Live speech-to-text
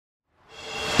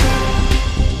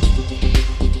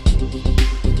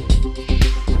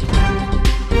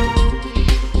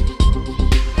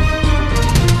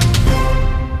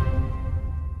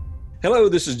Hello,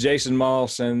 this is Jason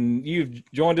Moss, and you've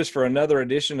joined us for another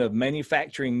edition of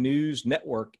Manufacturing News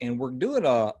Network, and we're doing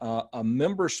a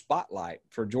member spotlight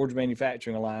for Georgia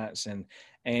Manufacturing Alliance, and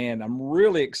I'm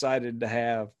really excited to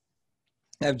have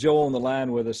Joe on the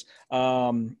line with us.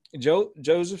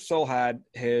 Joseph Solheid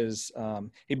has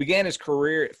he began his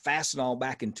career at Fastenal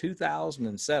back in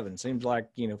 2007. Seems like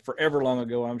forever long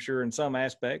ago, I'm sure in some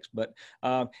aspects, but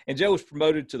and Joe was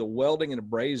promoted to the welding and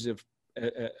abrasive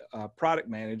product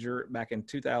manager back in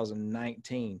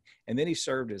 2019, and then he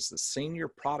served as the senior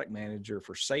product manager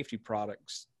for safety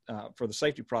products for the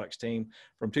safety products team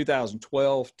from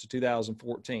 2012 to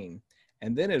 2014,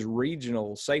 and then as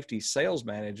regional safety sales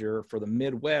manager for the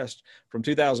Midwest from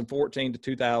 2014 to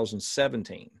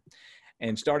 2017.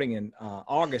 And starting in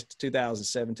August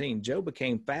 2017, Joe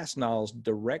became Fastenal's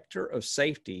director of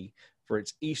safety for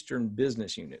its Eastern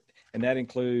business unit. And that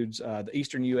includes the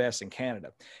Eastern U.S. and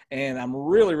Canada. And I'm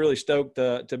really, really stoked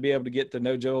to be able to get to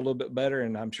know Joe a little bit better.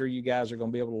 And I'm sure you guys are going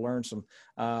to be able to learn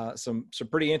some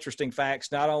pretty interesting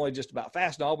facts, not only just about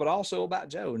Fastenal, but also about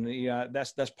Joe. And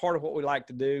that's part of what we like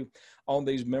to do on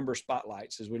these member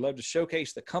spotlights is we love to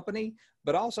showcase the company,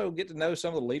 but also get to know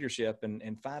some of the leadership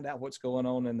and find out what's going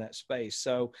on in that space.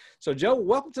 So Joe,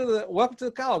 welcome to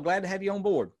the call. Glad to have you on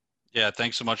board. Yeah,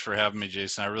 thanks so much for having me,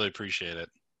 Jason. I really appreciate it.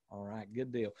 All right,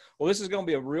 good deal. Well, this is going to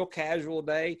be a real casual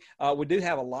day. We do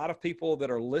have a lot of people that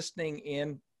are listening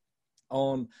in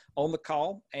on the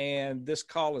call, and this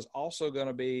call is also going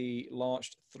to be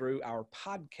launched through our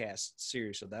podcast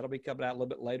series. So that'll be coming out a little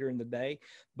bit later in the day.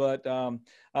 But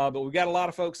we've got a lot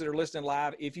of folks that are listening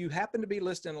live. If you happen to be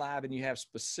listening live and you have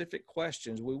specific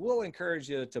questions, we will encourage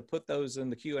you to put those in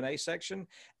the Q&A section.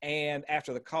 And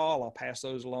after the call, I'll pass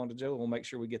those along to Joe, and we'll make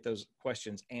sure we get those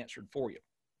questions answered for you.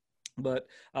 But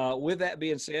with that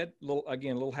being said, a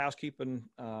little housekeeping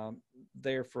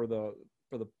there for the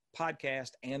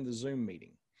podcast and the Zoom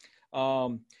meeting.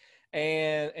 And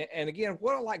again,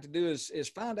 what I'd like to do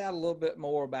is find out a little bit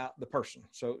more about the person.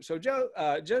 So Joe,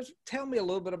 tell me a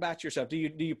little bit about yourself. Do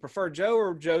you prefer Joe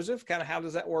or Joseph? Kind of how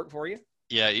does that work for you?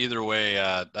 Yeah, either way,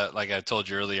 like I told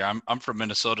you earlier, I'm from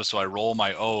Minnesota, so I roll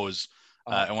my O's.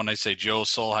 And when I say Joe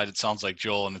Solheid, it sounds like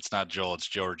Joel, and it's not Joel, it's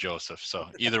Joe or Joseph. So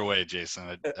either way,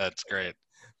 Jason, that's great.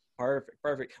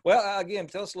 Perfect. Well, again,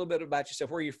 tell us a little bit about yourself.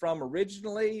 Where are you from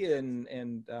originally,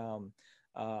 and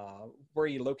where are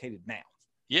you located now?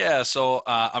 Yeah, so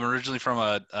I'm originally from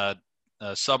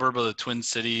a suburb of the Twin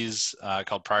Cities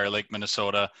called Prior Lake,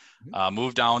 Minnesota.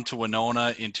 Moved down to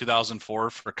Winona in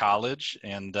 2004 for college,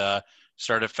 and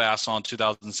started Fastenal in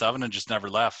 2007 and just never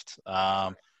left.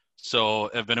 So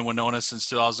I've been in Winona since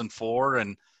 2004,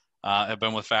 and I've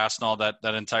been with Fastenal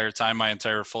that entire time, my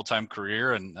entire full-time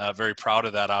career, and very proud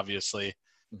of that, obviously.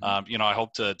 I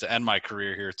hope to end my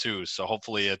career here too. So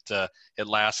hopefully it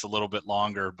lasts a little bit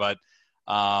longer, but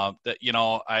I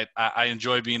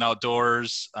enjoy being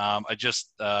outdoors.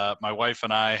 My wife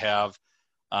and I have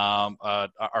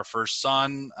our first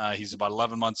son. He's about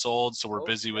 11 months old, so we're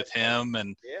busy with him.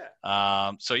 And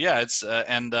it's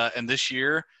and this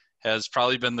year has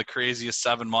probably been the craziest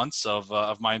 7 months of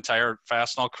my entire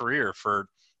Fastenal career. For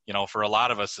a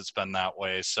lot of us, it's been that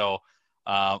way. So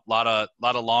a lot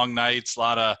of long nights, a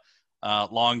lot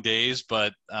of long days,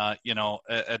 but at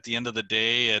the end of the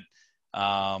day,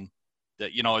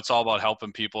 it's all about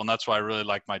helping people, and that's why I really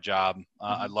like my job.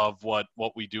 I love what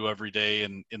we do every day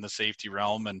in the safety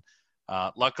realm, and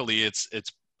luckily it's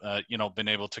been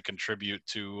able to contribute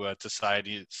to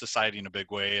society in a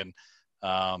big way. And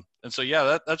so,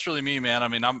 yeah, that's really me, man. I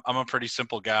mean, I'm a pretty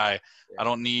simple guy. I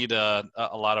don't need a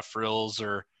lot of frills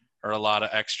or a lot of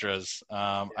extras.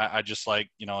 I just like,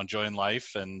 enjoying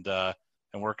life and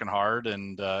working hard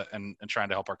and trying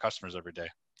to help our customers every day.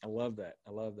 I love that.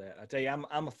 I tell you,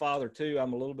 I'm a father too.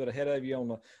 I'm a little bit ahead of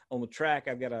you on the track.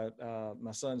 I've got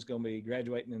my son's going to be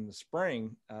graduating in the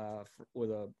spring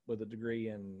with a degree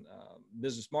in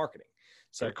business marketing.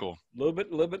 So very cool. A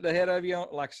little bit ahead of you,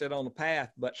 like I said, on the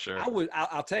path. But sure.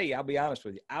 I'll tell you, I'll be honest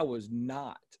with you. I was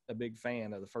not a big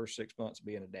fan of the first 6 months of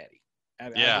being a daddy.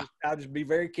 I'll just be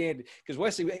very candid, because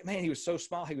Wesley, man, he was so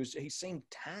small. He seemed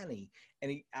tiny,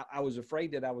 and I was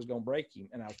afraid that I was going to break him,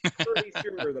 and I was pretty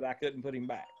sure that I couldn't put him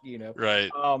back. Right.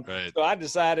 Right. So I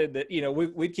decided that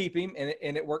we'd keep him,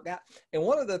 and it worked out. And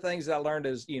one of the things that I learned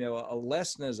is a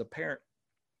lesson as a parent.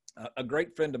 A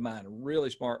great friend of mine, a really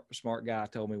smart guy,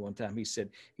 told me one time. He said,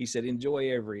 enjoy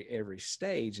every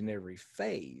stage and every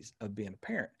phase of being a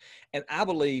parent. And I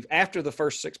believe after the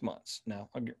first 6 months, now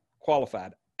I'm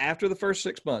qualified. After the first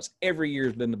 6 months, every year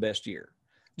has been the best year.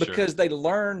 Sure. because they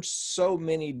learn so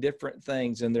many different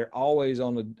things, and they're always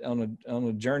on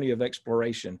a journey of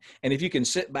exploration. And if you can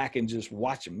sit back and just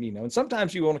watch them, and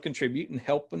sometimes you want to contribute and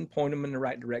help and point them in the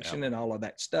right direction and all of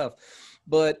that stuff.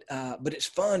 But it's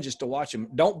fun just to watch them.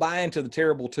 Don't buy into the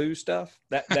terrible two stuff.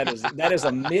 That is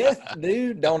a myth,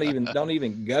 dude. Don't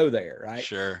even go there, right?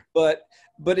 Sure.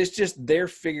 But it's just they're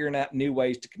figuring out new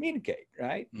ways to communicate,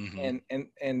 right? Mm-hmm.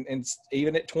 And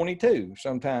even at 22,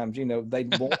 sometimes they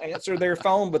won't answer their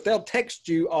phone, but they'll text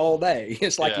you all day.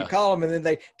 It's like you call them and then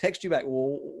they text you back.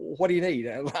 Well, what do you need?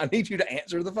 I need you to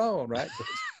answer the phone, right?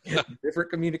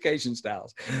 Different communication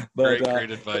styles. But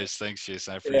great advice. Thanks,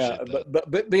 Jason. I appreciate that.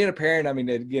 But being a parent, I mean,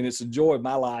 again, it's a joy of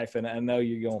my life, and I know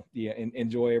you're going to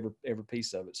enjoy every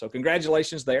piece of it. So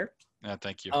congratulations there. Yeah,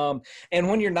 thank you. And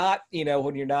when you're not, doing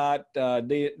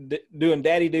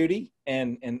daddy duty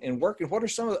and working, what are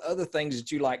some of the other things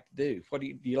that you like to do? What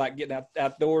do you like getting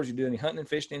outdoors? You do any hunting and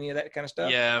fishing, any of that kind of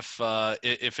stuff? Yeah,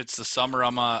 if it's the summer,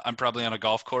 I'm probably on a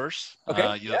golf course.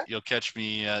 Okay. You'll catch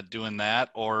me doing that,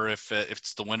 or if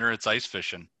it's the winter, it's ice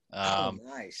fishing.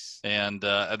 Nice.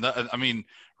 I mean,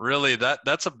 really,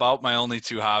 that's about my only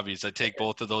two hobbies. I take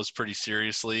both of those pretty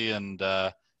seriously, and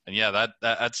yeah,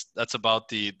 that's about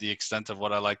the extent of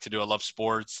what I like to do. I love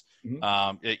sports.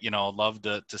 Mm-hmm. Love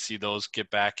to see those get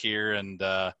back here, and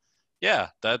but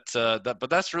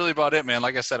that's really about it, man.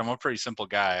 Like I said, I'm a pretty simple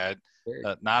guy.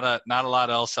 Not a lot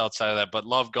else outside of that, but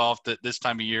love golf. That this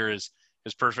time of year is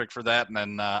perfect for that, and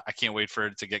then I can't wait for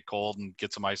it to get cold and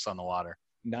get some ice on the water.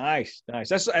 Nice.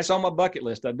 That's on my bucket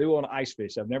list. I do want to ice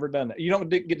fish. I've never done that. You don't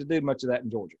get to do much of that in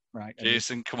Georgia, right?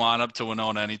 Jason, come on up to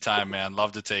Winona anytime, man.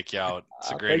 Love to take you out. It's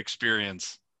a great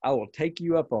experience. I will take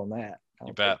you up on that.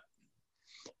 You bet.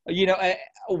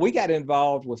 We got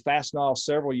involved with Fastenal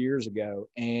several years ago,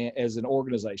 and as an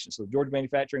organization, so the Georgia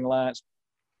Manufacturing Alliance.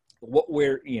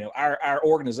 Our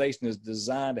organization is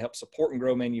designed to help support and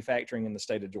grow manufacturing in the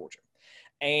state of Georgia,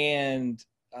 and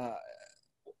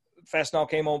Fastenal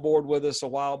came on board with us a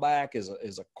while back as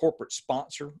a corporate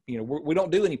sponsor. We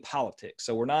don't do any politics,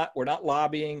 so we're not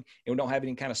lobbying, and we don't have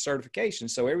any kind of certification.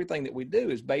 So everything that we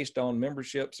do is based on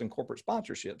memberships and corporate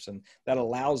sponsorships, and that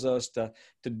allows us to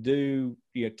do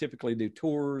typically do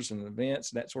tours and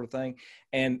events and that sort of thing.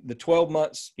 And the 12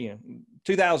 months,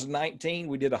 2019,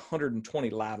 we did 120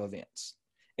 live events.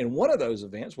 And one of those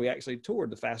events, we actually toured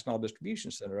the Fastenal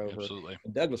Distribution Center over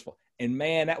in Douglasville, and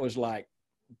man, that was like,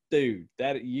 dude,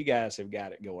 that you guys have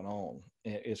got it going on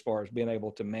as far as being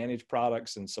able to manage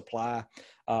products and supply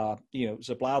the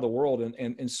world.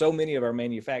 And so many of our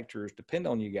manufacturers depend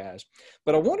on you guys.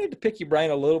 But I wanted to pick your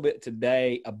brain a little bit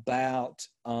today about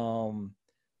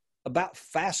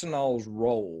Fastenal's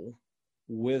role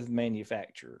with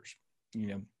manufacturers,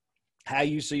 how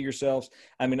you see yourselves.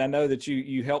 I mean, I know that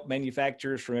you help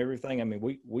manufacturers from everything. I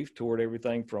mean, we've toured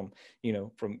everything from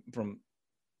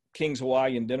King's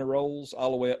Hawaiian dinner rolls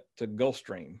all the way up to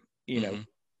Gulfstream,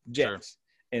 jets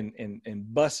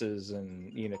and buses and,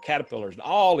 Caterpillars and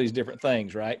all these different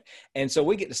things. Right. And so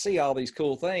we get to see all these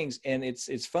cool things. And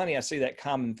it's funny. I see that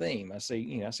common theme. I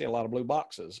see a lot of blue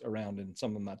boxes around in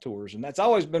some of my tours, and that's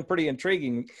always been pretty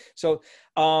intriguing. So,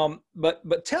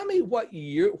 but tell me what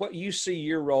you see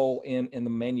your role in the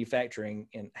manufacturing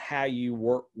and how you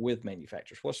work with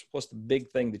manufacturers. What's the big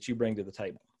thing that you bring to the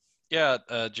table? Yeah,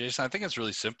 Jason, I think it's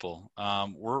really simple.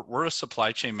 We're a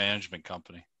supply chain management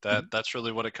company. That's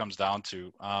really what it comes down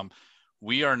to.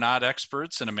 We are not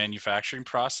experts in a manufacturing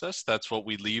process. That's what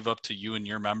we leave up to you and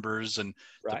your members and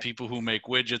the people who make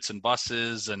widgets and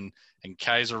buses and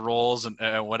Kaiser rolls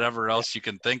and whatever else you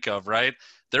can think of, right?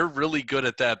 They're really good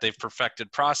at that. They've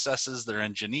perfected processes. They're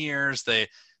engineers. They're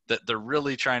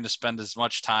really trying to spend as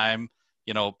much time,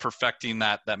 perfecting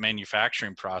that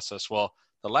manufacturing process. Well,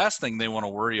 the last thing they want to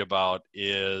worry about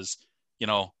is,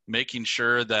 making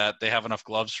sure that they have enough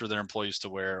gloves for their employees to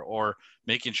wear, or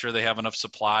making sure they have enough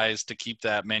supplies to keep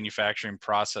that manufacturing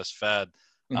process fed.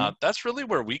 Mm-hmm. That's really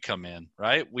where we come in,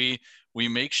 right? We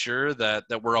make sure that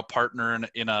we're a partner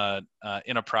in a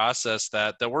process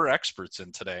that we're experts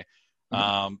in today.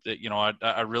 Mm-hmm.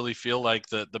 I really feel like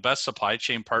the best supply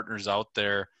chain partners out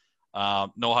there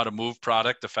know how to move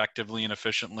product effectively and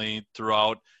efficiently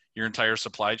throughout your entire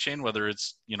supply chain, whether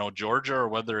it's, Georgia or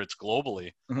whether it's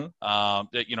globally.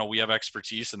 Mm-hmm. We have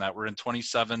expertise in that. We're in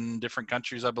 27 different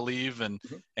countries, I believe, and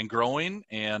growing.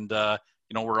 And,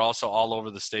 we're also all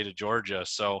over the state of Georgia.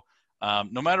 So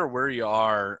no matter where you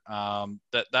are,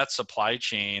 that supply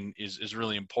chain is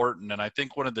really important. And I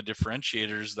think one of the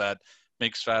differentiators that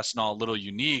makes Fastenal a little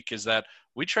unique is that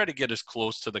we try to get as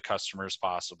close to the customer as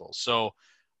possible. So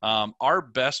Our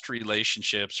best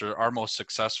relationships or our most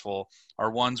successful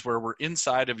are ones where we're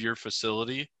inside of your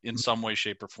facility in some way,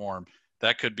 shape, or form.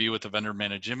 That could be with a vendor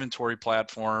managed inventory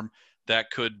platform.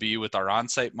 That could be with our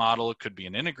on-site model. It could be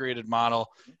an integrated model.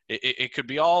 It could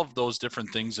be all of those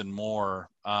different things and more.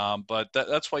 But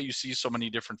that's why you see so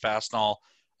many different Fastenal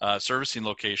servicing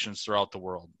locations throughout the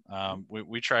world.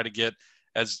 We try to get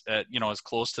as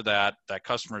close to that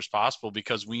customer as possible,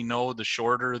 because we know the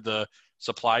shorter the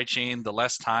supply chain, the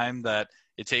less time that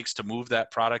it takes to move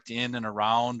that product in and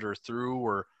around or through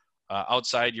or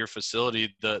outside your facility,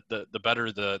 the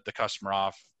better the customer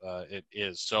off it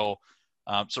is. So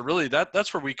really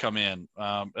that's where we come in.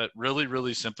 Really,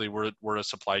 really simply, we're a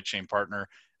supply chain partner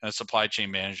and a supply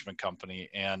chain management company,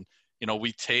 and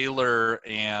we tailor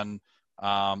and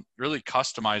really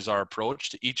customize our approach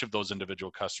to each of those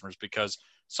individual customers, because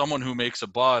someone who makes a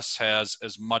bus has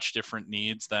as much different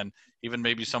needs than even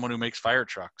maybe someone who makes fire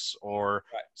trucks, or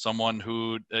someone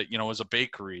who is a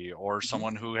bakery, or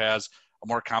someone who has a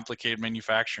more complicated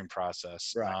manufacturing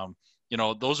process.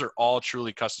 Those are all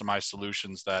truly customized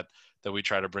solutions that we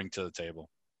try to bring to the table.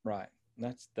 Right.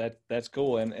 That's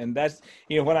cool. And that's,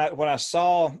 when I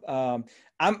saw,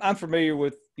 I'm familiar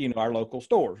with, our local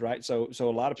stores, right? So a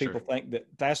lot of people think that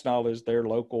Fastenal is their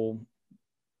local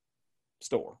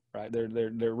store, right?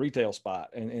 Their retail spot.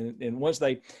 And once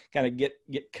they kind of get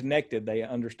connected, they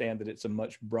understand that it's a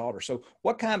much broader. So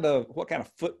what kind of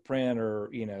footprint,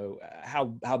 or,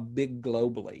 how big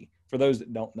globally, for those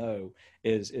that don't know,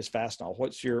 is Fastenal?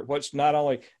 What's not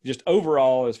only just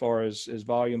overall as far as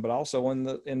volume, but also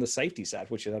in the safety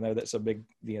side, which I know that's a big,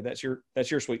 that's your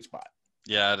sweet spot.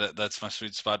 Yeah, that's my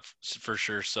sweet spot for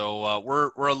sure. So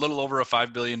we're a little over a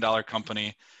 $5 billion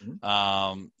company.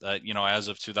 As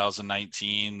of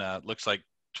 2019, looks like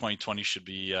 2020 should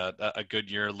be a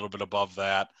good year, a little bit above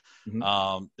that.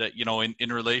 In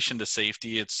relation to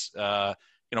safety, it's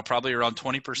probably around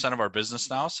 20% of our business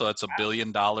now. So it's $1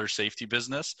 billion safety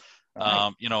business.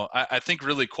 Right. I think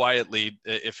really quietly,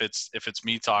 if it's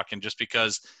me talking, just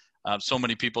because so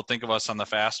many people think of us on the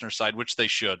fastener side, which they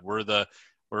should. We're the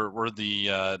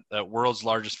world's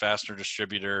largest fastener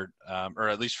distributor, or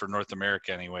at least for North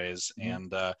America anyways.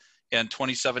 And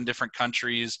 27 different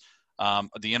countries.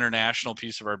 The international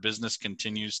piece of our business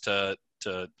continues to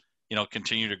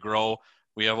continue to grow.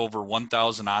 We have over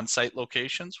 1,000 on-site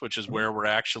locations, which is where we're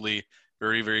actually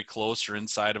very, very close or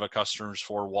inside of a customer's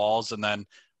four walls. And then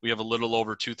we have a little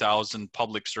over 2,000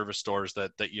 public service stores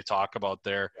that you talk about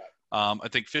there. I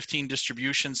think 15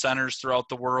 distribution centers throughout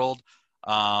the world.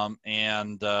 The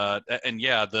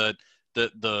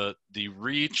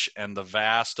reach and the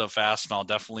vast of Fastenal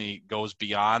definitely goes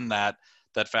beyond that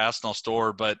Fastenal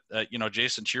store. But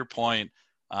Jason, to your point,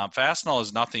 Fastenal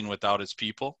is nothing without its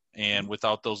people and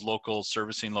without those local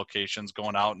servicing locations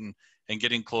going out and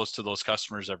getting close to those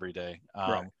customers every day.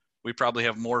 We probably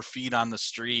have more feet on the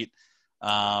street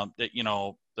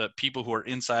the people who are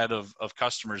inside of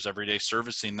customers every day,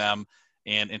 servicing them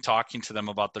and talking to them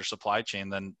about their supply chain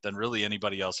than really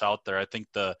anybody else out there. I think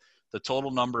the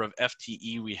total number of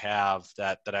FTE we have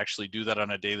that actually do that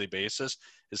on a daily basis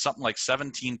is something like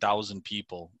 17,000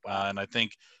 people. And I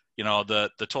think, the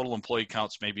total employee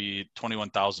counts maybe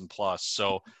 21,000 plus.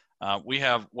 So we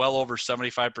have well over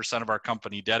 75% of our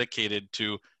company dedicated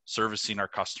to servicing our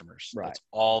customers. Right. That's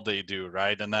all they do.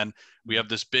 Right. And then we have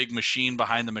this big machine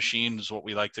behind the machine is what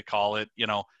we like to call it,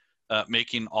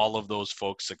 making all of those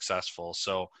folks successful.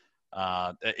 So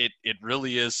it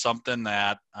really is something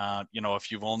that,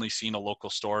 if you've only seen a local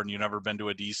store and you've never been to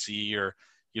a DC or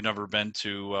you've never been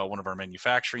to one of our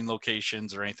manufacturing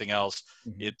locations or anything else,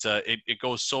 it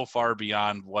goes so far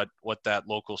beyond what that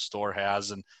local store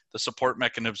has, and the support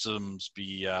mechanisms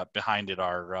behind it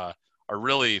are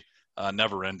really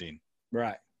never ending.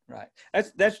 Right.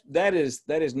 That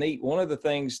is neat. One of the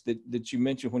things that you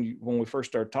mentioned when we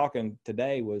first started talking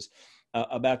today was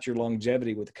about your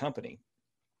longevity with the company.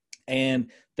 And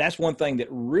that's one thing that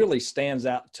really stands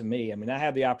out to me. I mean, I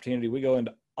have the opportunity, we go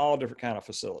into all different kind of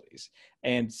facilities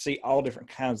and see all different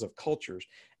kinds of cultures.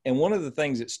 And one of the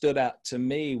things that stood out to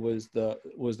me was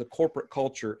the corporate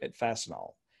culture at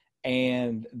Fastenal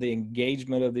and the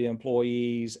engagement of the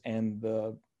employees and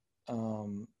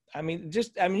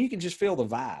you can just feel the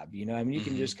vibe, you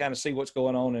can just kind of see what's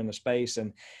going on in the space,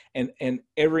 and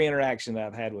every interaction that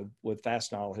I've had with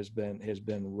Fastenal has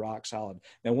been rock solid.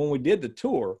 Now, when we did the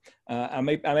tour, I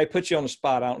may put you on the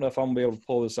spot. I don't know if I'm gonna be able to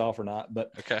pull this off or not,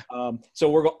 but okay. So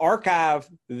we're gonna archive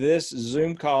this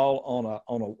Zoom call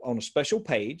on a special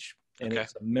page, and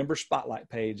it's a member spotlight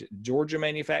page at Georgia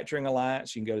Manufacturing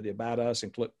Alliance. You can go to the About Us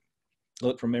and click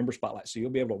Look for Member Spotlight. So you'll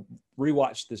be able to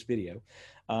rewatch this video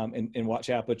and watch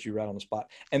how I put you right on the spot.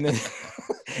 And then,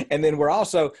 and then we're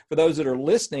also, for those that are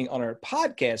listening on our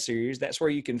podcast series, that's where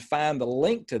you can find the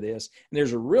link to this. And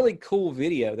there's a really cool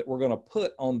video that we're going to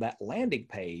put on that landing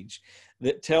page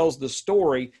that tells the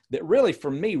story that really, for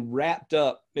me, wrapped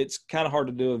up. It's kind of hard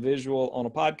to do a visual on a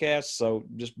podcast, so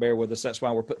just bear with us. That's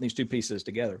why we're putting these two pieces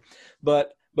together.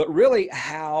 But really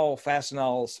how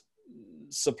Fastenal's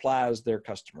supplies their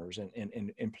customers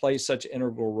and plays such an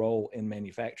integral role in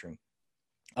manufacturing.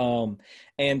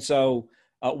 And so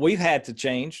we've had to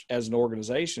change as an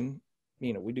organization.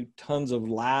 You know, we do tons of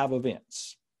live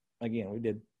events. Again, we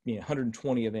did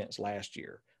 120 events last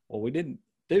year. Well, we didn't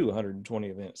do 120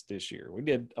 events this year. We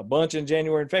did a bunch in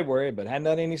January and February, but hadn't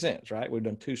done any since, right? We've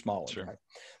done 2 small ones, Sure. right?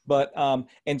 But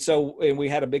and we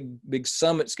had a big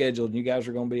summit scheduled, and you guys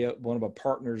are going to be one of our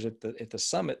partners at the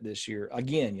summit this year.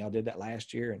 Again, y'all did that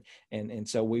last year, and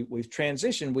so we've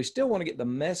transitioned. We still want to get the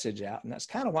message out, and that's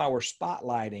kind of why we're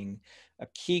spotlighting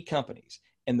key companies.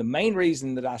 And the main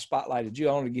reason that I spotlighted you,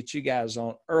 I wanted to get you guys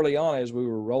on early on as we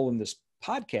were rolling this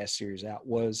podcast series out,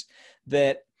 was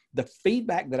that the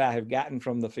feedback that I have gotten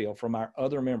from the field, from our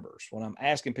other members, when I'm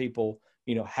asking people,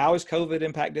 how has COVID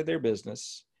impacted their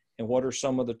business and what are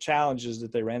some of the challenges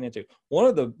that they ran into? One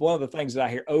of the things that I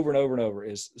hear over and over and over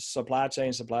is supply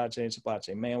chain.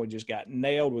 Man, we just got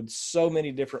nailed with so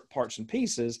many different parts and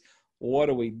pieces. What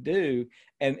do we do?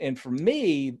 And for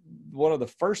me, one of the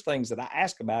first things that I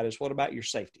ask about is, what about your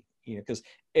safety? Because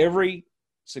every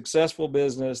successful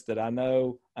business that I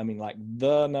know, like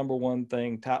the number one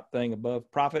thing, top thing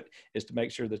above profit is to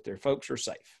make sure that their folks are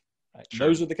safe. Right? Sure.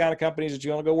 Those are the kind of companies that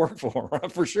you want to go work for,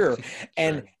 right? For sure.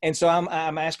 And so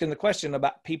I'm asking the question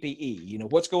about PPE.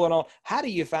 What's going on? How do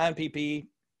you find PPE?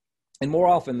 And more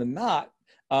often than not,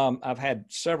 I've had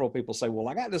several people say, well,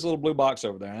 I got this little blue box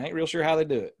over there. I ain't real sure how they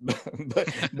do it,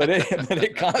 but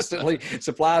it constantly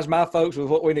supplies my folks with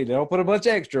what we need. They don't put a bunch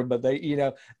extra, but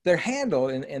they're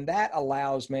handled. And that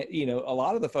allows me, a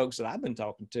lot of the folks that I've been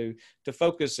talking to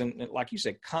focus and like you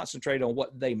said, concentrate on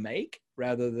what they make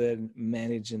rather than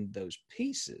managing those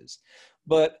pieces.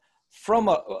 But from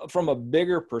a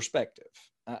bigger perspective,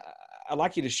 I'd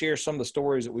like you to share some of the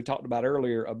stories that we talked about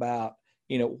earlier about,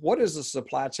 what does the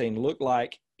supply chain look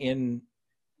like in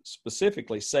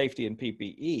specifically safety and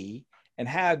PPE, and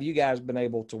how have you guys been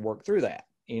able to work through that?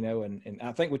 And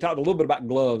I think we talked a little bit about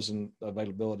gloves and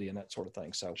availability and that sort of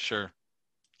thing. So sure.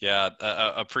 Yeah.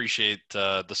 I appreciate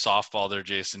the softball there,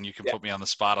 Jason. You can put me on the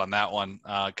spot on that one.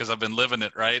 Cause I've been living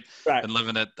it, right? Been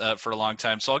living it for a long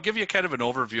time. So I'll give you kind of an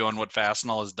overview on what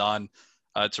Fastenal has done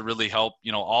to really help,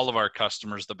 all of our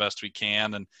customers the best we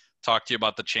can, and talk to you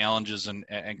about the challenges and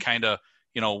kind of,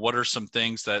 what are some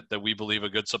things that we believe a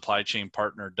good supply chain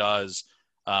partner does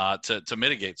to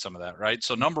mitigate some of that, right?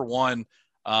 So number one,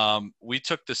 we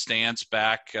took the stance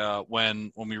back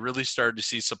when we really started to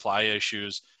see supply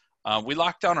issues. We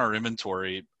locked down our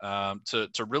inventory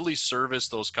to really service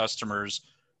those customers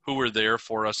who were there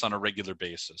for us on a regular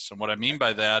basis. And what I mean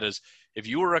by that is, if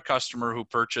you were a customer who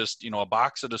purchased, a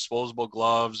box of disposable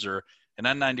gloves or an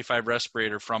N95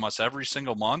 respirator from us every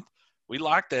single month, we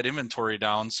locked that inventory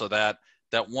down so that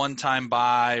one-time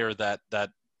buy or that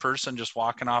person just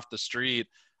walking off the street,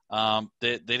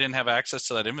 they didn't have access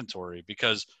to that inventory,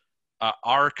 because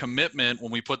our commitment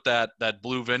when we put that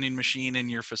blue vending machine in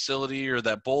your facility, or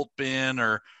that bolt bin,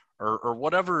 or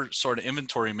whatever sort of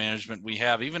inventory management we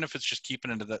have, even if it's just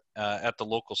keeping it at the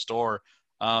local store,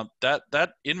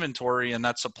 that inventory and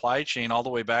that supply chain all the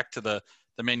way back to the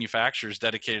manufacturers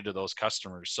dedicated to those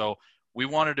customers. So we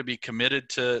wanted to be committed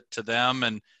to them,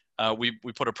 and we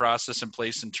put a process in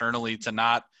place internally to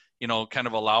not, kind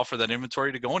of allow for that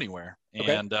inventory to go anywhere.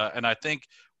 Okay. And I think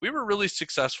we were really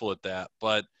successful at that.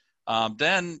 But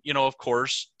then, of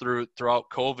course, throughout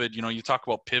COVID, you talk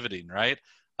about pivoting, right?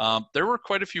 There were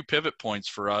quite a few pivot points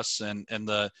for us, and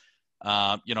the,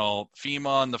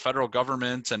 FEMA and the federal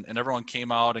government and everyone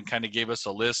came out and kind of gave us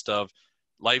a list of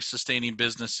life-sustaining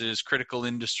businesses, critical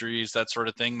industries, that sort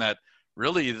of thing, that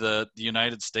really the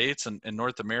United States and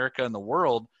North America and the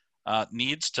world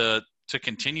needs to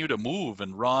continue to move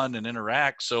and run and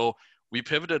interact. So we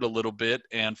pivoted a little bit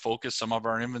and focused some of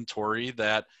our inventory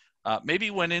that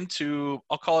maybe went into,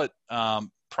 I'll call it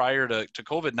prior to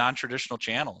COVID, non-traditional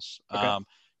channels. Okay.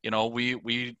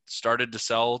 We started to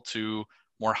sell to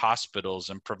more hospitals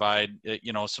and provide,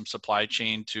 some supply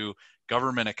chain to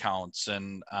government accounts.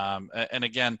 And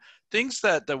again, things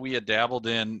that we had dabbled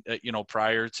in,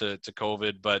 prior to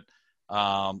COVID, but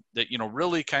that,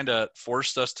 really kind of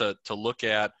forced us to look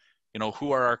at,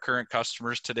 who are our current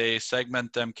customers today,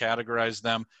 segment them, categorize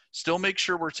them, still make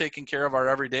sure we're taking care of our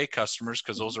everyday customers,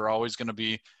 because those are always going to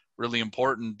be really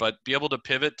important, but be able to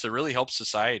pivot to really help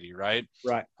society, right?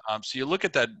 Right. So you look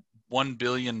at that $1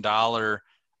 billion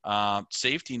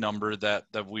safety number that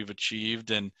we've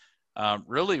achieved, and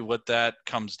really what that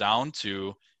comes down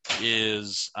to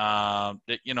is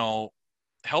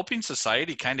helping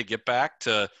society kind of get back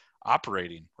to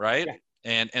operating, right?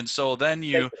 Yeah. And so then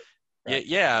you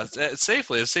Safely. Right.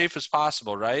 safely, as safe as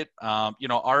possible, right?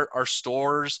 Our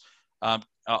stores,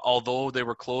 although they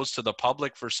were closed to the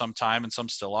public for some time, and some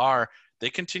still are, they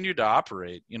continue to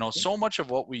operate. So much of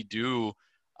what we do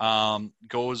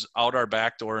goes out our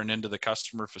back door and into the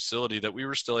customer facility, that we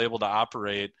were still able to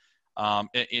operate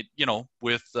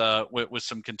with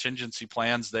some contingency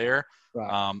plans there.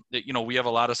 Right. We have a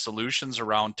lot of solutions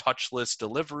around touchless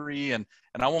delivery, and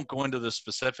I won't go into the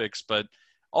specifics, but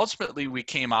ultimately we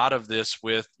came out of this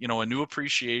with, a new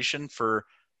appreciation for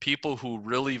people who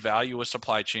really value a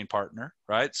supply chain partner,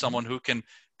 right? Someone who can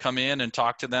come in and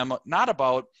talk to them, not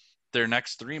about their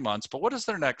next 3 months, but what does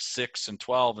their next 6 and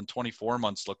 12 and 24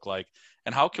 months look like?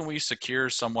 And how can we secure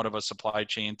somewhat of a supply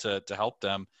chain to help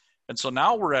them? And so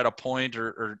now we're at a point,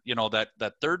 or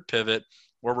that third pivot,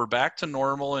 where we're back to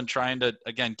normal and trying to,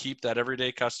 again, keep that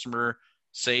everyday customer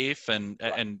safe and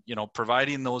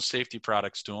providing those safety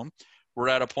products to them. We're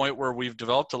at a point where we've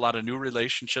developed a lot of new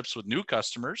relationships with new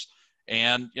customers,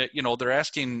 and they're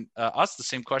asking us the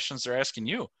same questions they're asking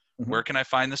you. Mm-hmm. Where can I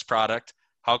find this product?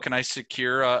 How can I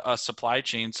secure a supply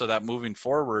chain so that moving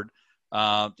forward,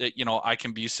 I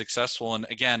can be successful? And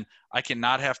again, I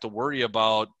cannot have to worry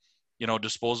about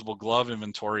disposable glove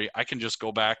inventory. I can just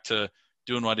go back to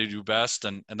doing what I do best,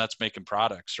 and that's making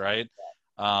products, right?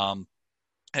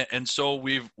 And so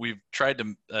we've tried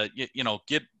to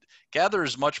gather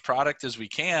as much product as we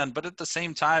can, but at the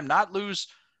same time not lose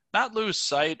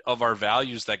sight of our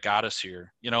values that got us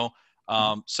here.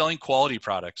 Selling quality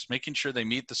products, making sure they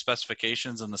meet the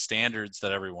specifications and the standards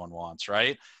that everyone wants,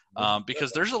 right?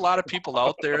 Because there's a lot of people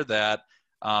out there that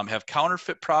have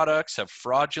counterfeit products, have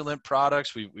fraudulent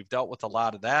products. We've dealt with a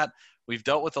lot of that. We've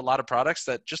dealt with a lot of products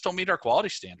that just don't meet our quality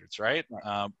standards, right?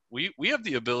 We have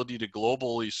the ability to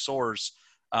globally source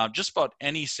just about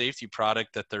any safety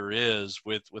product that there is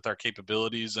with our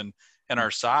capabilities and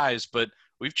our size, but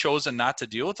we've chosen not to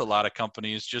deal with a lot of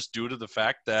companies just due to the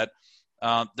fact that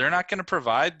they're not going to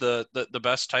provide the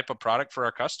best type of product for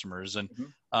our customers. And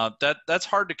that's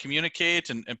hard to communicate,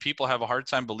 and people have a hard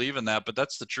time believing that, but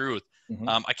that's the truth.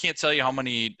 I can't tell you how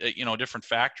many different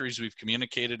factories we've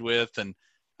communicated with and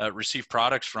received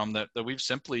products from that we've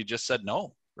simply just said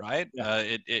no, right?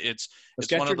 It's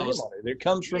one of those. It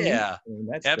comes from you. I mean,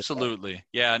 that's absolutely.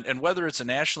 And whether it's a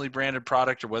nationally branded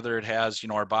product or whether it has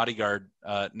our Bodyguard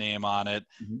name on it,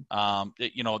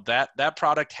 that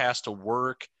product has to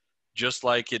work just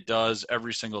like it does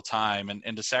every single time,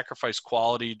 and to sacrifice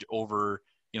quality over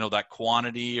that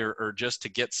quantity or just to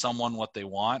get someone what they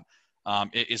want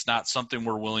is not something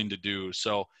we're willing to do.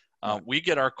 So we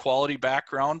get our quality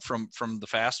background from the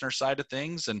fastener side of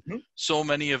things, and so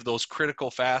many of those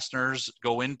critical fasteners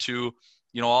go into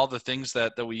all the things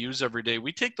that we use every day.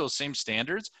 We take those same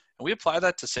standards and we apply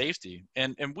that to safety,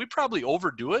 and we probably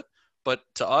overdo it, but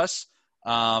to us,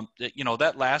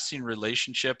 that lasting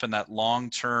relationship and that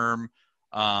long-term,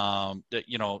 kind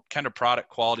of product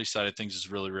quality side of things is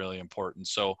really, really important.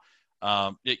 So,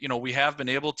 we have been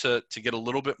able to get a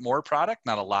little bit more product,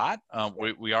 not a lot.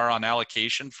 We are on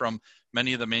allocation from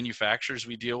many of the manufacturers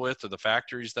we deal with, or the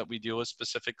factories that we deal with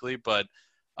specifically. But,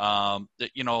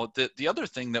 the other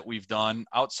thing that we've done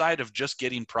outside of just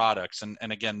getting products, and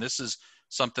again, this is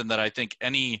something that I think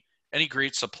any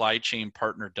great supply chain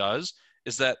partner does,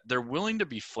 is that they're willing to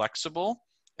be flexible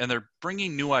and they're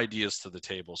bringing new ideas to the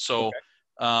table. So,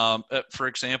 for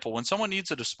example, when someone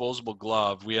needs a disposable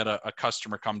glove, we had a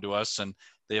customer come to us, and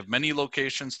they have many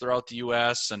locations throughout the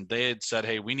U.S., and they had said,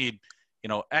 hey, we need,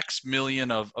 X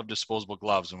million of disposable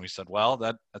gloves. And we said, well,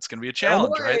 that's going to be a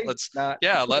challenge, right? Let's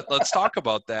talk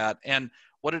about that. And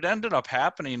what had ended up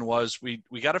happening was we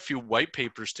got a few white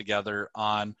papers together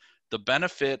on the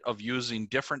benefit of using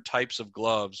different types of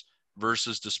gloves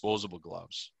versus disposable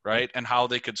gloves, right? And how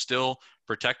they could still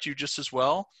protect you just as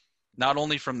well, not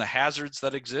only from the hazards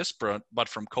that exist, but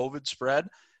from COVID spread.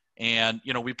 And,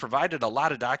 we provided a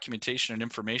lot of documentation and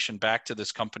information back to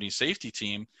this company's safety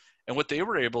team. And what they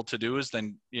were able to do is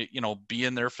then, be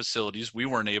in their facilities. We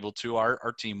weren't able to,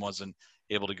 our team wasn't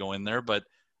able to go in there, but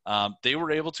they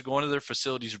were able to go into their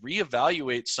facilities,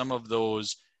 reevaluate some of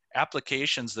those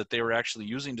applications that they were actually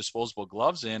using disposable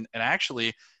gloves in. And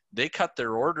actually they cut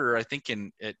their order, I think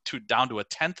down to a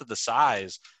tenth of the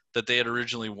size that they had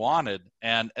originally wanted.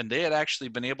 And they had actually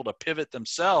been able to pivot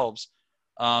themselves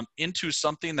into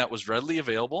something that was readily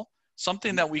available,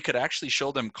 something that we could actually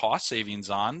show them cost savings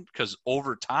on, because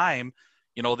over time,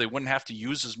 you know, they wouldn't have to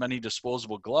use as many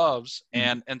disposable gloves.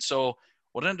 And so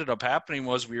what ended up happening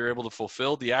was we were able to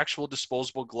fulfill the actual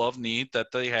disposable glove need that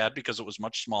they had because it was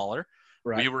much smaller.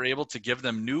 Right. We were able to give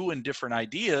them new and different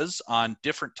ideas on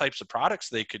different types of products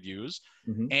they could use.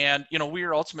 And, you know, we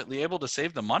were ultimately able to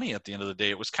save them money at the end of the day.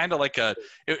 It was kind of like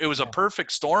it was a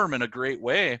perfect storm in a great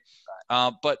way.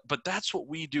 But that's what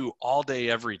we do all day,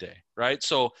 every day, right?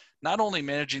 So not only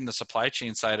managing the supply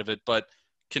chain side of it, but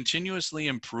continuously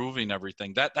improving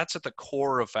everything. That's at the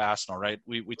core of Fastenal, right?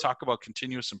 We talk about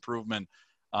continuous improvement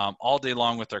all day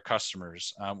long with our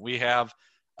customers. We have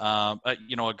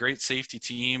a great safety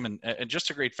team and just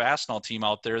a great Fastenal team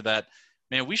out there that,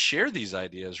 man, we share these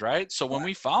ideas, right? So when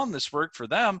we found this work for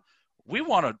them, we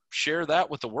want to share that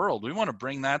with the world. We want to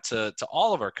bring that to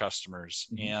all of our customers.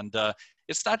 And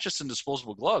it's not just in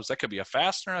disposable gloves. That could be a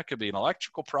fastener. That could be an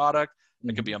electrical product.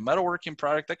 That could be a metalworking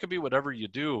product. That could be whatever you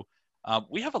do.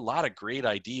 We have a lot of great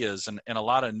ideas and a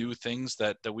lot of new things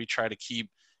that we try to keep,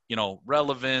 you know,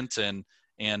 relevant and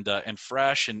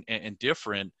fresh and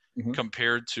different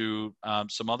compared to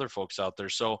some other folks out there.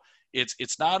 So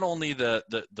it's not only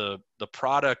the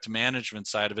product management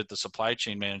side of it, the supply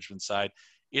chain management side.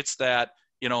 It's that,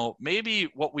 you know, maybe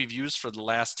what we've used for the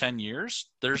last 10 years,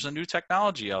 there's a new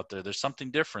technology out there. There's something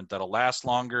different that'll last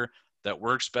longer, that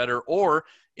works better. Or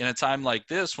in a time like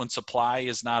this, when supply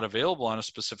is not available on a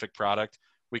specific product,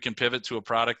 we can pivot to a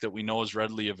product that we know is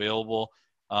readily available,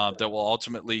 that will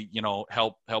ultimately, you know,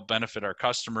 help benefit our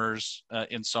customers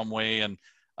in some way. And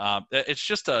it's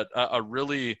just it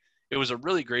was a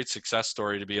really great success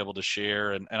story to be able to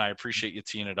share. And I appreciate you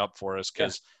teeing it up for us,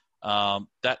 because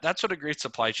that's what a great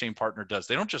supply chain partner does.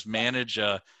 They don't just manage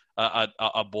a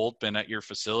bolt bin at your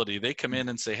facility. They come in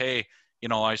and say, hey, you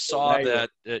know, I saw that,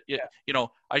 you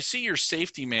know, I see your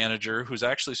safety manager, who's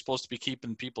actually supposed to be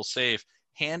keeping people safe,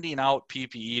 handing out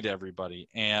PPE to everybody.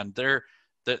 And they're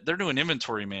doing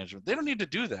inventory management. They don't need to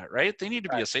do that, right? They need to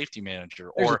be a safety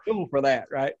manager. There's a tool for that,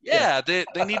 right?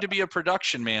 They need to be a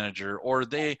production manager, or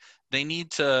they need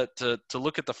to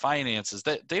look at the finances.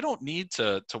 They don't need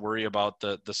to worry about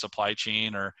the supply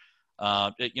chain or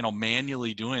you know,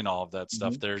 manually doing all of that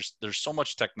stuff. There's so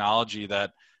much technology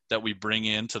that we bring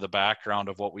into the background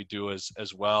of what we do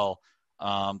as well,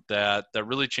 that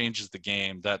really changes the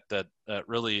game. That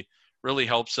really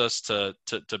helps us to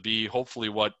be hopefully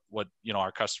what you know,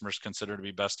 our customers consider to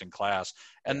be best in class.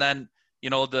 And then, you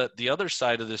know, the other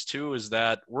side of this too is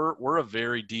that we're a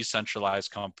very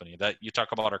decentralized company. That you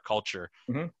talk about our culture,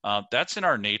 that's in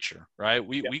our nature, right?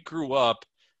 We grew up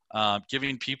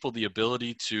giving people the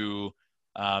ability to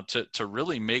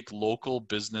really make local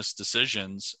business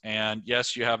decisions. And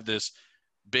yes, you have this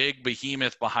big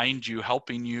behemoth behind you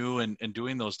helping you and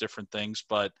doing those different things,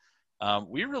 but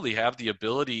we really have the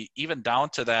ability, even down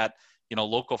to that, you know,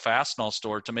 local Fastenal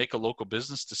store, to make a local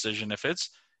business decision. If it's,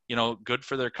 you know, good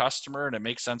for their customer and it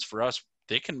makes sense for us,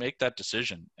 they can make that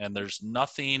decision. And there's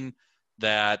nothing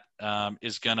that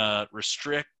is going to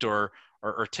restrict or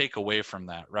take away from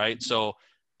that, right? So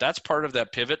that's part of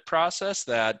that pivot process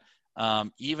that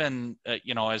even,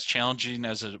 you know, as challenging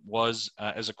as it was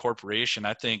as a corporation,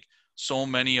 I think so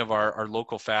many of our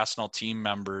local Fastenal team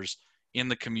members in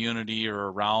the community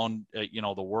or around, you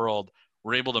know, the world,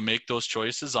 were able to make those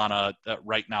choices on a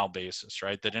right now basis,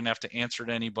 right? They didn't have to answer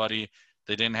to anybody.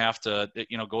 They didn't have to,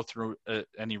 you know, go through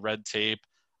any red tape.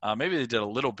 Maybe they did a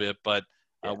little bit, but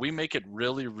we make it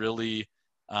really, really,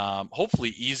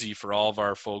 hopefully easy for all of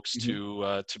our folks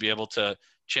to be able to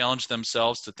challenge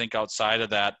themselves, to think outside of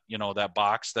that, you know, that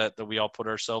box that we all put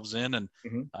ourselves in, and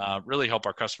really help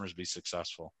our customers be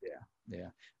successful. Yeah.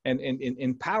 And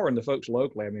empowering the folks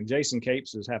locally. I mean, Jason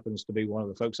Capes happens to be one of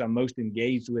the folks I'm most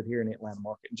engaged with here in the Atlanta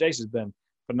market. And Jason's been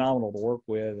phenomenal to work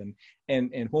with. And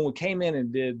when we came in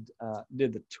and did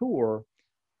the tour,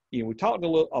 you know, we talked a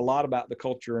lot about the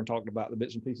culture and talked about the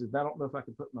bits and pieces. I don't know if I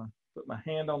can put my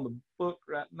hand on the book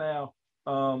right now.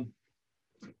 Matter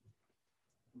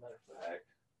of fact,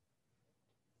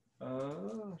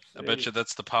 I bet you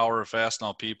that's the power of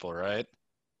Fastenal people, right?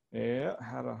 Yeah.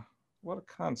 What a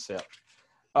concept.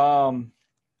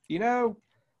 You know,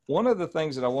 one of the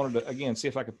things that I wanted to, again, see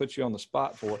if I could put you on the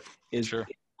spot for is if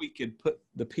we could put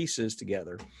the pieces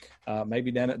together,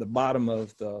 maybe down at the bottom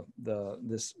of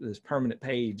this permanent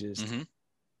page is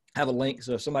have a link.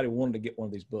 So if somebody wanted to get one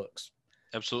of these books,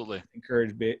 absolutely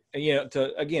encourage bit, you know,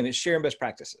 it's sharing best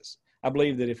practices. I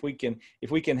believe that if we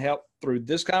can help through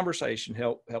this conversation,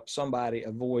 help somebody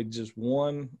avoid just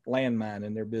one landmine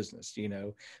in their business, you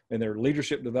know, in their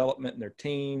leadership development and their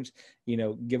teams, you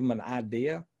know, give them an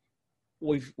idea,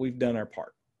 we've done our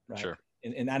part, right? Sure.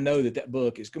 And I know that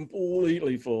book is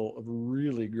completely full of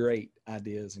really great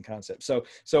ideas and concepts. So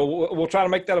we'll try to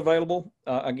make that available.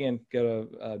 Again, go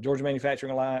to Georgia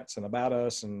Manufacturing Alliance and About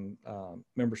Us and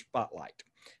Member Spotlight,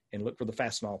 and look for the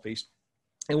Fastenal piece.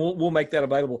 And we'll make that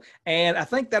available. And I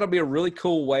think that'll be a really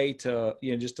cool way to,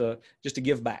 you know, just to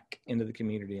give back into the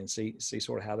community and see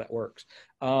sort of how that works.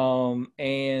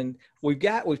 And we've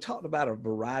talked about a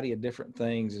variety of different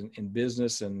things in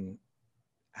business and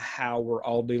how we're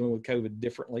all dealing with COVID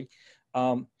differently.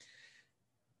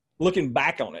 Looking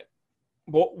back on it,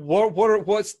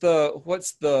 what's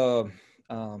the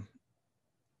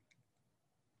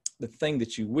thing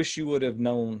that you wish you would have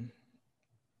known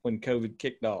when COVID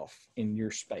kicked off in your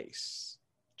space?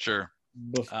 Sure.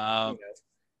 Before,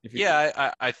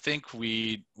 I think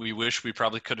we wish we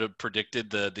probably could have predicted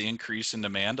the increase in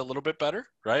demand a little bit better,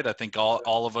 right? I think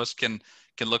all of us can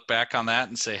look back on that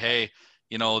and say, hey,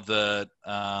 you know, the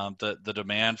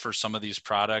demand for some of these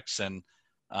products and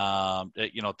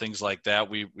you know, things like that,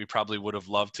 we probably would have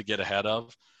loved to get ahead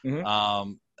of.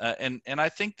 Mm-hmm. And I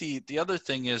think the other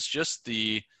thing is just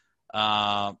the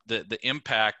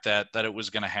impact that it was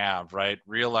going to have, right?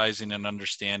 Realizing and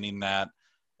understanding that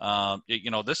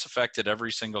you know, this affected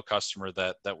every single customer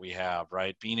that we have,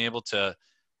 right? Being able to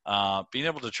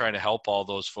try to help all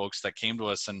those folks that came to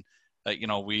us, and you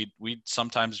know, we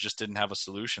sometimes just didn't have a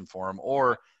solution for them,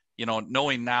 or you know,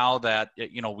 knowing now that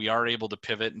you know, we are able to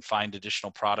pivot and find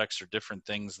additional products or different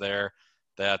things there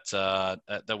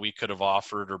that we could have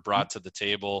offered or brought to the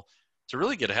table to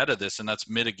really get ahead of this. And that's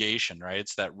mitigation, right?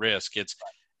 It's that risk.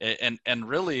 And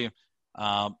really,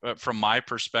 from my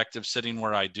perspective, sitting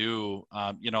where I do,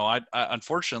 you know, I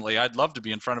unfortunately, I'd love to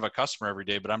be in front of a customer every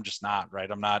day, but I'm just not, right?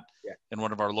 I'm not in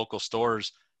one of our local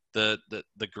stores. The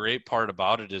great part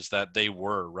about it is that they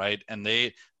were, right, and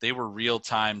they were real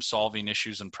time solving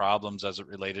issues and problems as it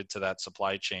related to that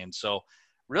supply chain. So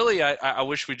really, I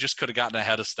wish we just could have gotten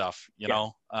ahead of stuff, you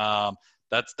know.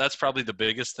 That's probably the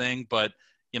biggest thing. But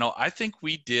you know, I think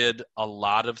we did a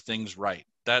lot of things right.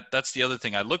 That's the other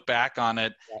thing. I look back on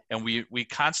it, and we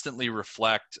constantly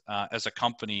reflect as a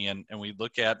company, and we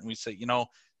look at and we say, you know,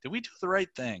 did we do the right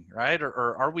thing, right,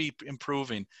 or are we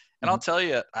improving? And I'll tell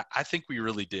you, I think we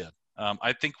really did.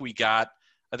 I think we got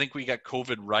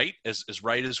COVID right as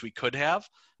right as we could have.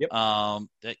 You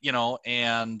know,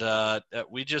 and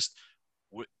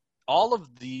all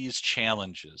of these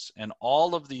challenges and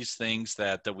all of these things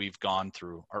that we've gone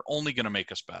through are only going to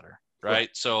make us better, right?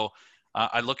 So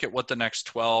I look at what the next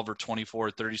 12 or 24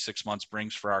 or 36 months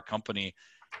brings for our company,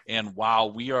 and wow,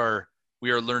 we are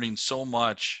learning so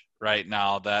much right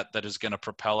now that is going to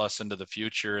propel us into the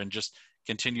future and just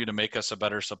continue to make us a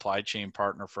better supply chain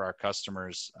partner for our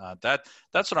customers.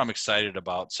 That's what I'm excited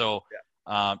about. So,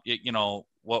 you know,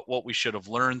 what we should have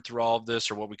learned through all of this,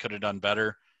 or what we could have done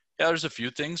better. Yeah, there's a few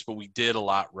things, but we did a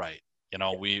lot right. You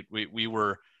know, we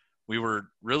were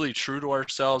really true to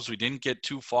ourselves. We didn't get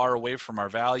too far away from our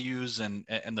values and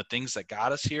the things that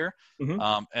got us here.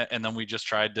 And then we just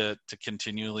tried to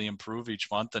continually improve each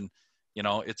month. And, you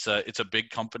know, it's a big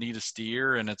company to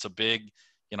steer, and it's a big,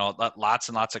 you know, lots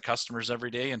and lots of customers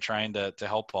every day, and trying to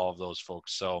help all of those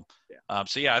folks. So, I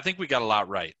think we got a lot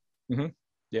right.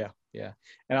 Yeah.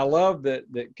 And I love that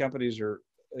companies are,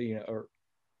 you know, or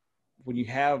when you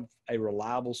have a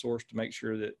reliable source to make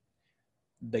sure that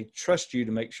they trust you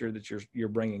to make sure that you're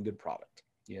bringing good product.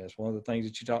 Yes. One of the things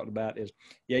that you talked about is,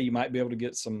 you might be able to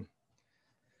get some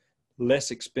less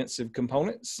expensive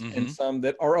components and some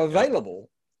that are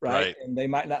available. Right. And they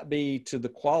might not be to the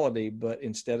quality, but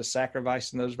instead of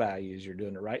sacrificing those values, you're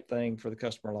doing the right thing for the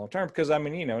customer long term. Because I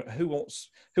mean, you know, who wants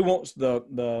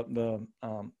the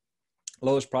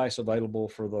lowest price available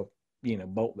for the, you know,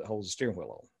 bolt that holds the steering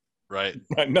wheel on? Right.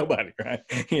 Nobody. Right.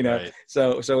 You know. Right.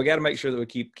 So we got to make sure that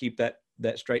we keep that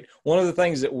straight. One of the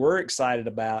things that we're excited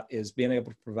about is being able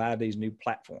to provide these new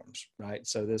platforms. Right.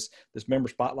 So this Member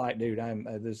Spotlight, dude,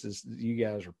 you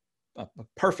guys are a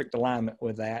perfect alignment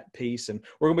with that piece, and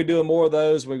we're going to be doing more of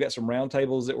those. We've got some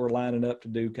roundtables that we're lining up to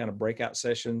do, kind of breakout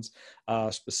sessions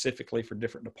specifically for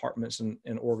different departments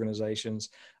and organizations,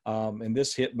 and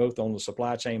this hit both on the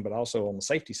supply chain but also on the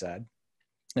safety side,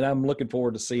 and I'm looking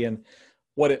forward to seeing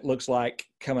what it looks like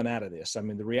coming out of this. I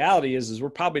mean, the reality is we're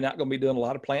probably not going to be doing a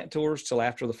lot of plant tours till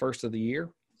after the first of the year.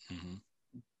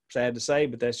 Sad to say,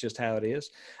 but that's just how it is.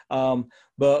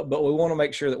 But we want to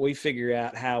make sure that we figure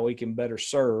out how we can better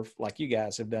serve, like you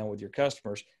guys have done with your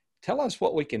customers, tell us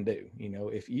what we can do.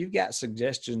 If you've got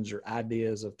suggestions or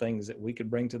ideas of things that we could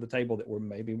bring to the table that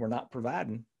we're not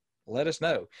providing, let us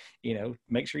know.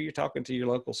 Make sure you're talking to your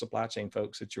local supply chain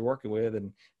folks that you're working with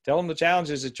and tell them the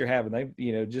challenges that you're having.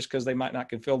 Just because they might not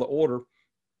can fill the order,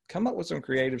 come up with some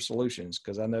creative solutions,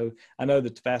 because I know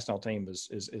that the Fastenal team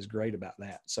is great about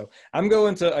that. So I'm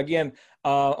going to, again,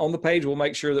 on the page, we'll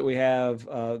make sure that we have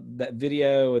that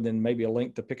video and then maybe a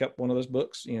link to pick up one of those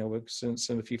books. We'll send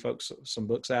a few folks some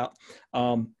books out.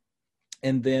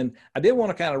 And then I did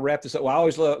want to kind of wrap this up. Well, I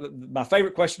always love, my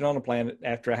favorite question on the planet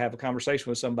after I have a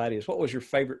conversation with somebody is, what was your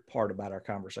favorite part about our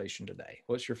conversation today?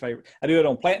 What's your favorite? I do it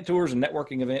on plant tours and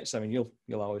networking events. I mean,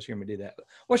 you'll always hear me do that. But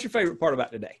what's your favorite part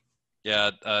about today? Yeah,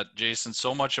 Jason,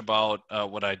 so much about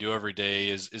what I do every day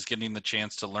is getting the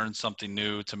chance to learn something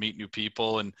new, to meet new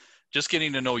people, and just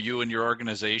getting to know you and your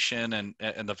organization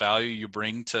and the value you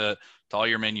bring to all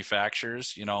your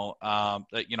manufacturers.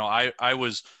 I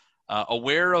was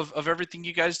aware of everything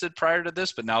you guys did prior to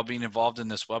this, but now being involved in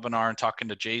this webinar and talking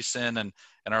to Jason and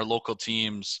our local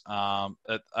teams, I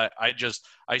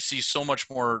see so much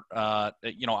more,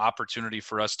 opportunity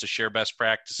for us to share best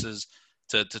practices,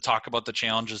 to talk about the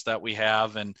challenges that we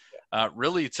have, and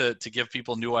really to give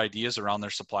people new ideas around their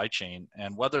supply chain.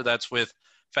 And whether that's with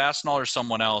Fastenal or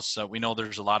someone else, we know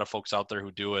there's a lot of folks out there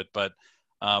who do it, but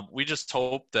we just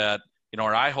hope that,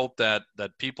 or I hope that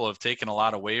people have taken a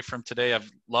lot away from today.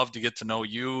 I've loved to get to know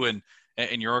you and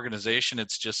your organization.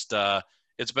 It's just,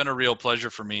 it's been a real pleasure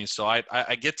for me. So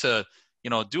I get to,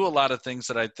 do a lot of things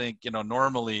that I think,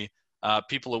 normally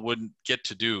people wouldn't get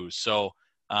to do. So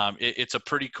it's a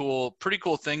pretty cool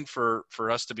thing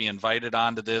for us to be invited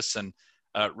onto this, and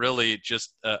really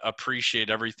just appreciate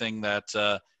everything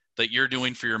that you're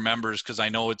doing for your members. Cause I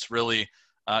know it's really,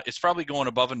 it's probably going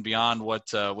above and beyond what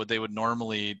they would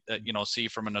normally, see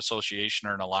from an association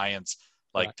or an alliance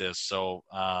like this. So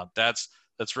that's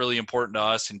really important to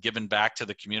us, and giving back to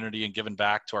the community and giving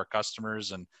back to our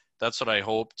customers. And that's what I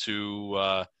hope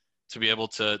to be able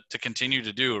to continue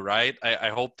to do. Right. I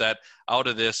hope that out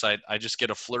of this, I just get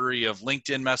a flurry of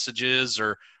LinkedIn messages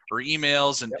or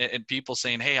emails and people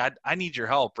saying, hey, I need your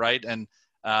help. Right. And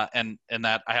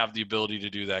that I have the ability to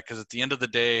do that. Cause at the end of the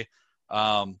day,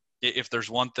 if there's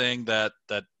one thing that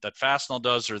Fastenal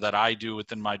does, or that I do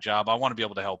within my job, I want to be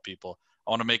able to help people.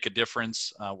 I want to make a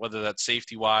difference, whether that's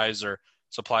safety wise or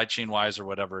supply chain wise or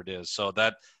whatever it is. So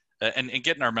that, and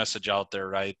getting our message out there,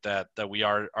 right, that we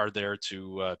are there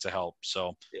to help.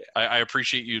 So yeah. I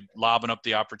appreciate you lobbing up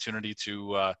the opportunity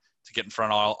to get in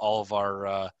front of all of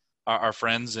our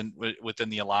friends and within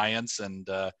the alliance, and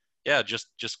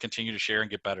just continue to share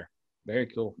and get better. Very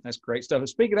cool. That's great stuff. And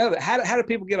speaking of it, how do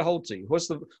people get a hold of you? What's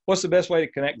the best way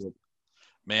to connect with you?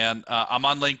 Man, I'm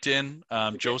on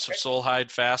LinkedIn, Joseph Solheid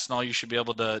Fastenal. You should be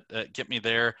able to get me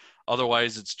there.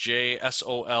 Otherwise, it's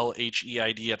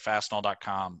JSOLHEID at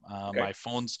Fastenal.com. My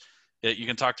phone's, you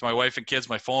can talk to my wife and kids.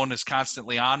 My phone is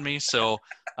constantly on me. So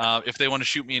if they want to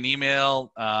shoot me an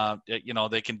email,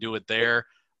 they can do it there.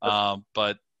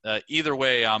 But either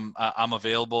way, I'm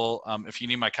available. If you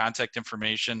need my contact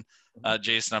information,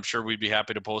 Jason, I'm sure we'd be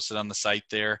happy to post it on the site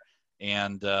there.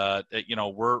 And,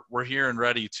 we're here and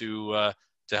ready to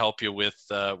help you with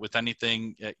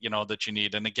anything, that you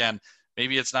need. And again,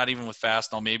 maybe it's not even with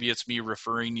Fastenal. Maybe it's me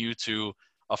referring you to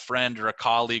a friend or a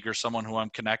colleague or someone who I'm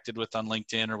connected with on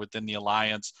LinkedIn or within the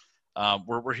Alliance.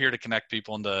 We're here to connect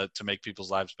people and to make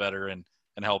people's lives better and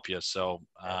help you. So,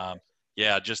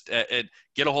 just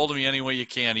get a hold of me any way you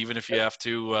can, even if you have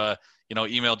to,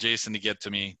 email Jason to get to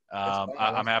me.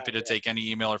 I'm happy to take any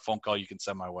email or phone call you can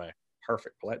send my way.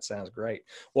 Perfect. Well, that sounds great.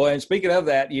 Well, and speaking of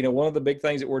that, one of the big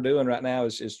things that we're doing right now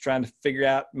is trying to figure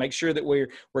out, make sure that we're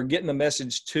getting the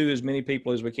message to as many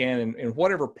people as we can in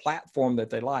whatever platform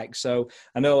that they like. So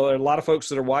I know there are a lot of folks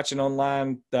that are watching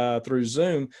online through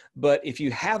Zoom, but if you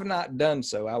have not done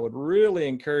so, I would really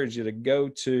encourage you to go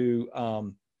to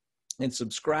and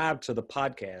subscribe to the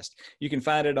podcast. You can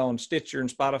find it on Stitcher and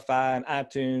Spotify and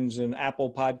iTunes and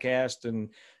Apple Podcast and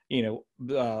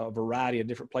a variety of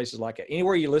different places like that.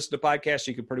 Anywhere you listen to podcasts,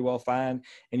 you can pretty well find,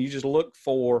 and you just look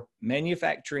for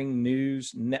Manufacturing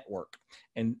News Network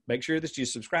and make sure that you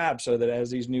subscribe so that as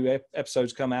these new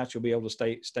episodes come out, you'll be able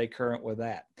to stay current with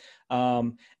that.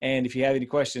 And if you have any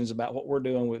questions about what we're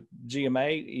doing with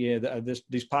GMA,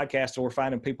 these podcasts, we're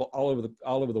finding people all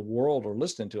over the world are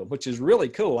listening to them, which is really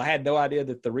cool. I had no idea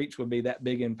that the reach would be that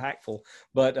big and impactful,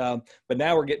 but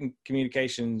now we're getting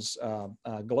communications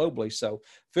globally. So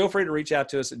feel free to reach out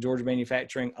to us at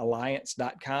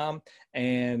GeorgiaManufacturingAlliance.com.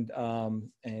 And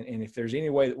if there's any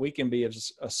way that we can be of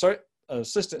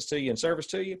assistance to you and service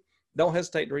to you, don't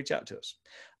hesitate to reach out to us.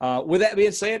 With that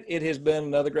being said, it has been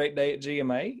another great day at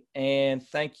GMA. And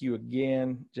thank you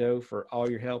again, Joe, for all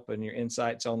your help and your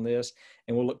insights on this.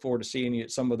 And we'll look forward to seeing you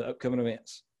at some of the upcoming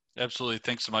events. Absolutely.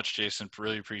 Thanks so much, Jason.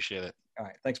 Really appreciate it. All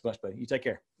right. Thanks much, buddy. You take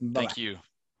care. Bye-bye. Thank you.